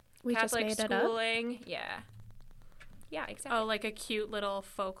We Catholic just made schooling. It up? Yeah. Yeah, exactly. Oh, like a cute little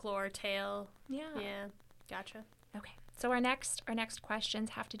folklore tale. Yeah. Yeah. Gotcha. Okay. So our next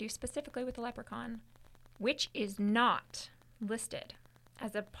questions have to do specifically with the leprechaun, which is not listed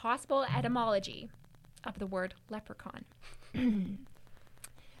as a possible etymology of the word leprechaun.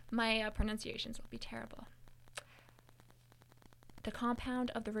 My pronunciations will be terrible. The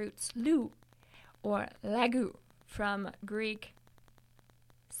compound of the roots lu or lagu from Greek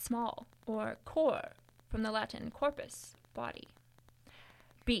small or cor from the Latin corpus, body.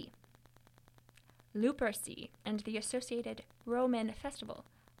 B. Luperci and the associated Roman festival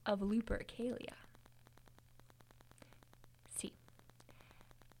of Lupercalia. C.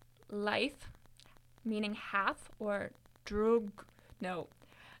 Life, meaning half, or drug,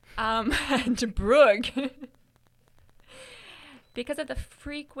 and brug, because of the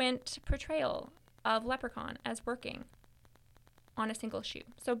frequent portrayal of leprechaun as working on a single shoe.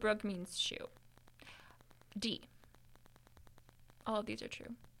 So brug means shoe. D. All of these are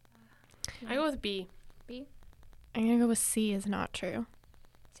true. I go with B. B. I'm going to go with C is not true.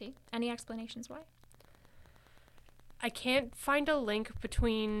 C. Any explanations why? I can't find a link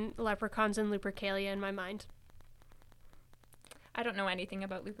between leprechauns and Lupercalia in my mind. I don't know anything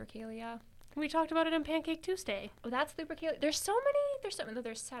about Lupercalia. We talked about it on Pancake Tuesday. Oh, that's Lupercalia. There's so many.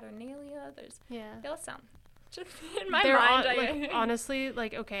 There's Saturnalia. They all sound. Just in my mind. Honestly,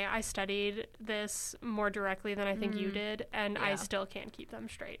 okay, I studied this more directly than I think you did, and I still can't keep them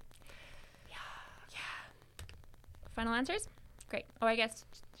straight. Yeah. Final answers? Great. Oh, I guess.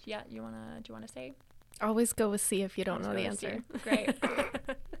 Yeah. Do you wanna say? Always go with C if you don't know the answer. Great.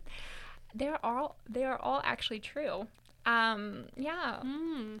 They are all actually true. Yeah.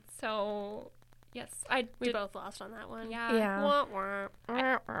 So, yes, we both lost on that one. Yeah. Wah,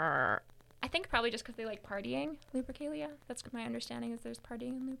 wah. I think probably just because they like partying, Lupercalia. That's my understanding is there's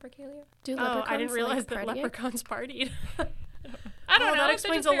partying in Lupercalia. Do leprechauns I didn't realize like that leprechauns partied. I don't know. That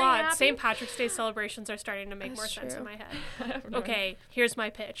explains a lot. Happy. St. Patrick's Day celebrations are starting to make more sense in my head. Okay, here's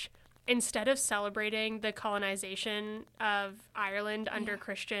my pitch. Instead of celebrating the colonization of Ireland under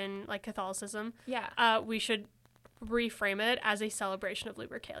Christian, Catholicism, we should reframe it as a celebration of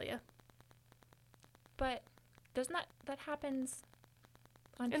Lupercalia. But doesn't that happens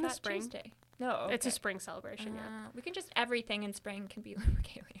on in the Fat spring? Tuesday? No, okay. It's a spring celebration. We can just everything in spring can be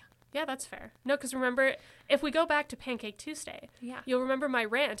Lupercalia. Yeah, that's fair. No, because remember, if we go back to Pancake Tuesday, you'll remember my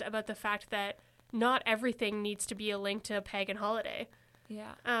rant about the fact that not everything needs to be a link to a pagan holiday.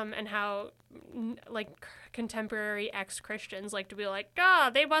 Yeah. And how, contemporary ex-Christians like to be like,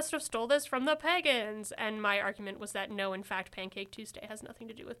 they must have stole this from the pagans. And my argument was that no, in fact, Pancake Tuesday has nothing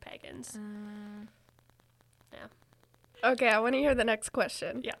to do with pagans. Yeah. Okay, I want to hear the next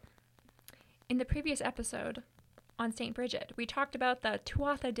question. Yeah. In the previous episode on St. Bridget, we talked about the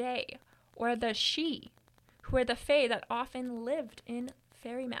Tuatha Dé, or the Sidhe, who are the fae that often lived in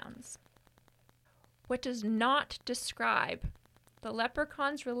fairy mounds. What does not describe the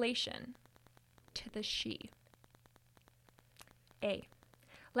leprechaun's relation to the Sidhe? A.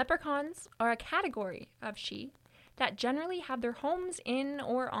 Leprechauns are a category of Sidhe that generally have their homes in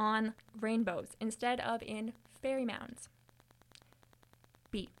or on rainbows instead of in fairy mounds.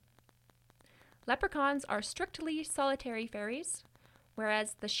 B. Leprechauns are strictly solitary fairies,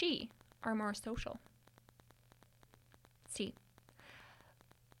 whereas the Sidhe are more social. C.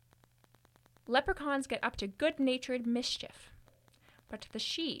 Leprechauns get up to good-natured mischief, but the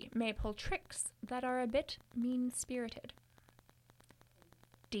Sidhe may pull tricks that are a bit mean-spirited.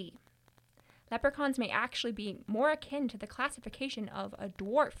 D. leprechauns may actually be more akin to the classification of a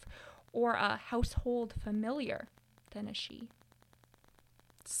dwarf or a household familiar than a she.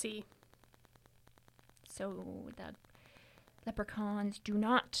 C. So the leprechauns do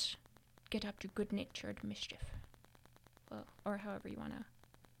not get up to good-natured mischief. Well, or however you want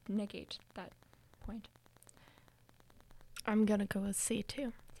to negate that point. I'm gonna go with C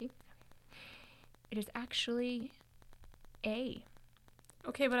too. See? It is actually A.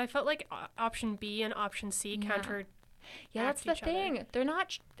 Okay, but I felt like option B and option C counter. Yeah, that's the thing. They're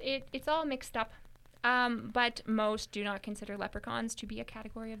not. It's all mixed up. But most do not consider leprechauns to be a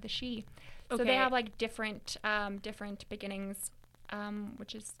category of the she. So they have like different beginnings,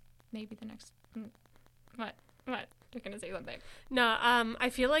 which is maybe the next. What? You're gonna say something? No, I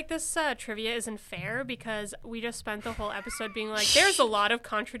feel like this trivia isn't fair because we just spent the whole episode being like, there's a lot of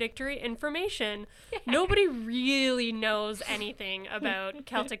contradictory information. Yeah. Nobody really knows anything about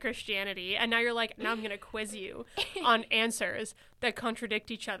Celtic Christianity. And now you're like, now I'm going to quiz you on answers that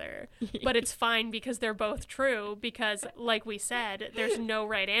contradict each other. But it's fine because they're both true because, like we said, there's no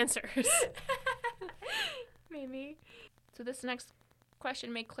right answers. Maybe. So this next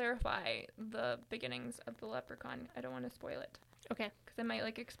question may clarify the beginnings of the leprechaun. I don't want to spoil it. Okay. Because I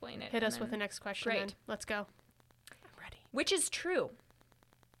might explain it. Hit us with the next question. Great. Then. Let's go. I'm ready. Which is true.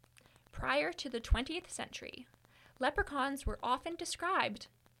 Prior to the 20th century, leprechauns were often described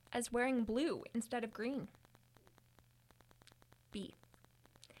as wearing blue instead of green. B.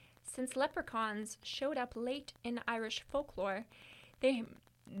 Since leprechauns showed up late in Irish folklore, they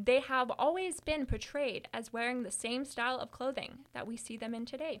have always been portrayed as wearing the same style of clothing that we see them in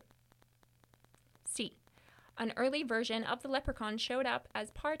today. C. An early version of the leprechaun showed up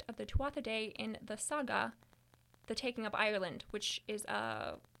as part of the Tuatha Dé in the saga, The Taking of Ireland, which is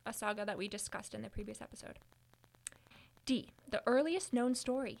a saga that we discussed in the previous episode. D. The earliest known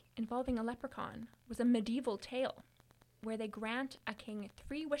story involving a leprechaun was a medieval tale where they grant a king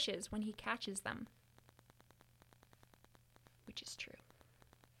 3 wishes when he catches them, which is true.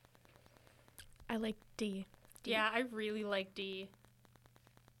 I like D. Yeah, I really like D.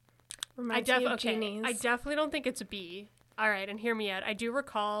 Reminds me of genies. I definitely don't think it's B. All right, and hear me out. I do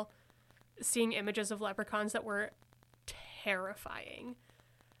recall seeing images of leprechauns that were terrifying,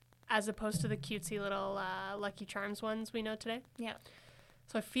 as opposed to the cutesy little Lucky Charms ones we know today. Yeah.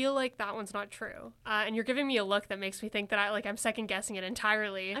 So I feel like that one's not true. And you're giving me a look that makes me think that I'm second guessing it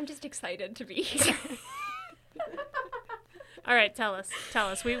entirely. I'm just excited to be here. All right, tell us.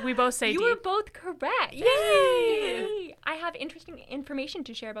 We both say D. You were both correct. Yay! I have interesting information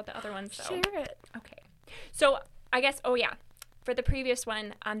to share about the other ones, though. Share it. Okay. So, I guess, for the previous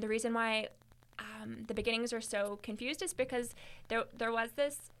one, the reason why the beginnings are so confused is because there was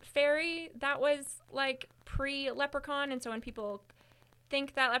this fairy that was, like, pre-leprechaun, and so when people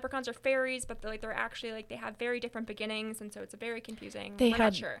think that leprechauns are fairies, but they're actually, they have very different beginnings, and so it's very confusing. They We're had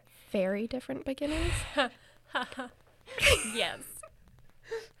not sure. very different beginnings? Yes.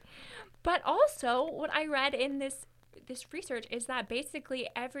 But also, what I read in this research is that basically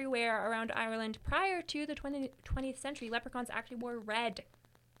everywhere around Ireland prior to the 20th century, leprechauns actually wore red.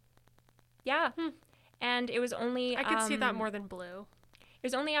 Yeah. And it was only... I could see that more than blue. It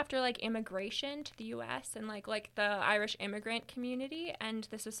was only after, immigration to the U.S. and, like the Irish immigrant community and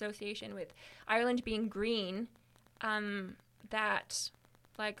this association with Ireland being green, that,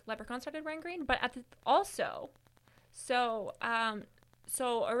 leprechauns started wearing green. But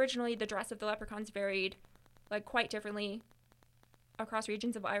So originally the dress of the leprechauns varied quite differently across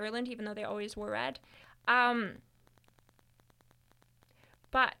regions of Ireland, even though they always wore red.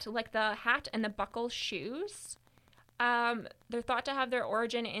 But the hat and the buckle shoes, they're thought to have their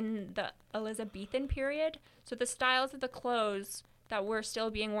origin in the Elizabethan period. So the styles of the clothes that were still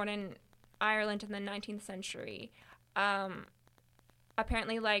being worn in Ireland in the 19th century,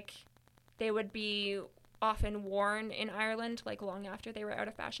 apparently they would be often worn in Ireland long after they were out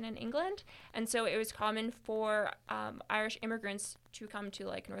of fashion in England, and so it was common for Irish immigrants to come to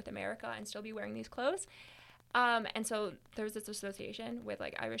North America and still be wearing these clothes, and so there's this association with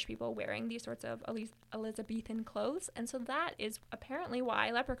Irish people wearing these sorts of Elizabethan clothes, and so that is apparently why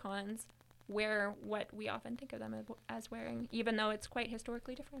leprechauns wear what we often think of them as wearing, even though it's quite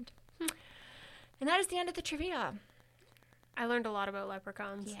historically different. And that is the end of the trivia. I learned a lot about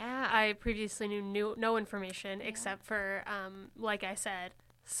leprechauns. Yeah. I previously knew no information except for, like I said,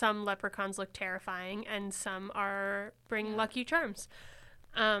 some leprechauns look terrifying and some bring lucky charms.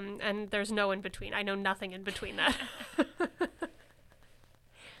 And there's no in between. I know nothing in between that.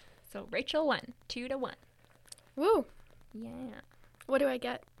 So Rachel won 2-1. Woo. Yeah. What do I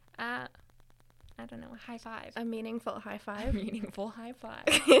get? I I don't know, a high five. A meaningful high five. Meaningful high five.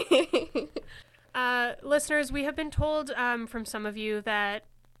 Listeners, we have been told from some of you that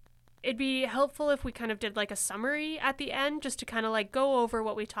it'd be helpful if we kind of did like a summary at the end, just to kind of like go over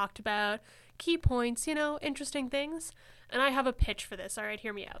what we talked about, key points, interesting things. And I have a pitch for this. All right,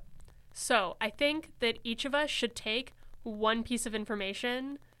 hear me out. So I think that each of us should take one piece of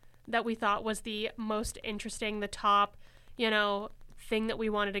information that we thought was the most interesting, the top, thing that we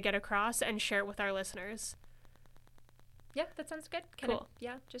wanted to get across, and share it with our listeners. Yeah, that sounds good. Cool.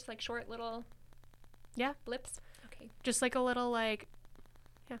 Just like short little blips. Okay. Just like a little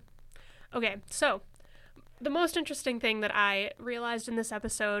Okay, so the most interesting thing that I realized in this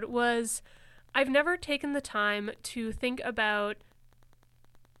episode was I've never taken the time to think about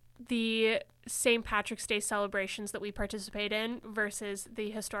the St. Patrick's Day celebrations that we participate in versus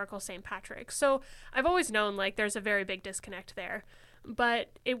the historical St. Patrick. So I've always known there's a very big disconnect there. But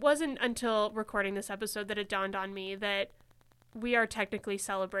it wasn't until recording this episode that it dawned on me that we are technically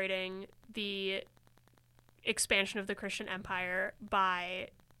celebrating the expansion of the Christian empire by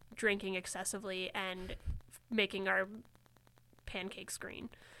drinking excessively and making our pancakes green.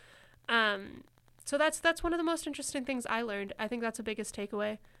 So that's one of the most interesting things I learned. I think that's the biggest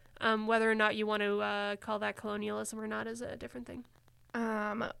takeaway. Whether or not you want to call that colonialism or not is a different thing.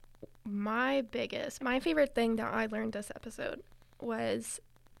 My favorite thing that I learned this episode was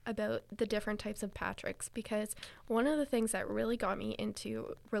about the different types of Patricks, because one of the things that really got me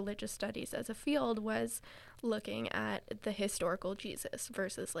into religious studies as a field was looking at the historical Jesus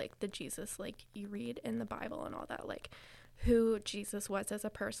versus the Jesus you read in the Bible and all that, who Jesus was as a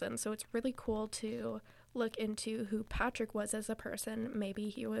person. So it's really cool to look into who Patrick was as a person. Maybe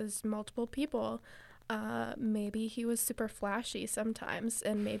he was multiple people. Maybe he was super flashy sometimes,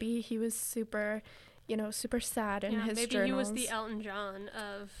 and maybe he was super sad in his maybe journals. He was the Elton John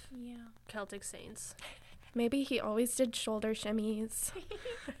of Celtic saints. Maybe he always did shoulder shimmies,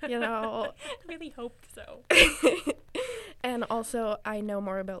 I really hoped so. And also, I know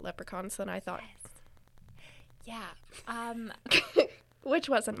more about leprechauns than I thought. Yes. Yeah. Which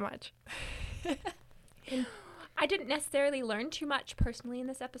wasn't much. I didn't necessarily learn too much personally in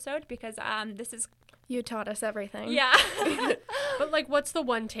this episode because this is... You taught us everything. Yeah. But what's the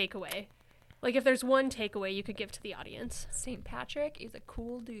one takeaway? If there's one takeaway you could give to the audience. St. Patrick is a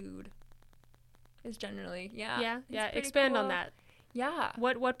cool dude. Is generally, Yeah. cool. Expand on that. Yeah.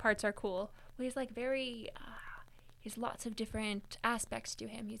 What parts are cool? Well, he's very, he's lots of different aspects to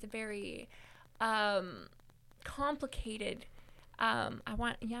him. He's a very complicated,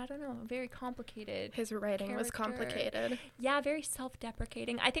 very complicated. His writing was complicated. Yeah, very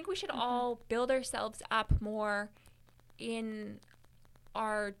self-deprecating. I think we should all build ourselves up more in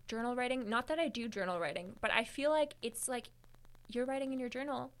our journal writing. Not that I do journal writing, but I feel like it's you're writing in your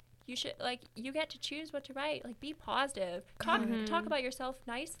journal. You should you get to choose what to write. Be positive. Talk about yourself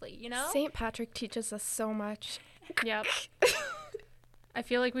nicely, St. Patrick teaches us so much. Yep. I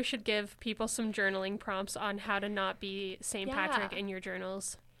feel like we should give people some journaling prompts on how to not be St. Patrick in your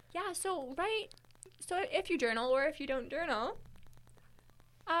journals. Yeah, so if you journal or if you don't journal,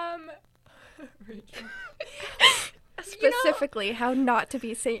 specifically how not to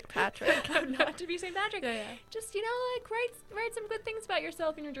be St. Patrick. How not to be St. Patrick. Yeah. Just write some good things about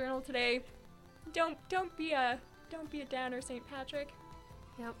yourself in your journal today. Don't be a downer, St. Patrick.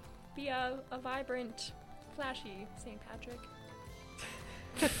 Yep. Be a vibrant, flashy St. Patrick.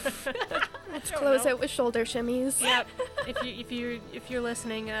 Let's close out with shoulder shimmies. Yep. If you're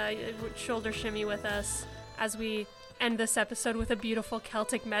listening, shoulder shimmy with us as we end this episode with a beautiful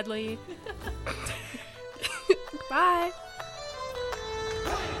Celtic medley. Bye.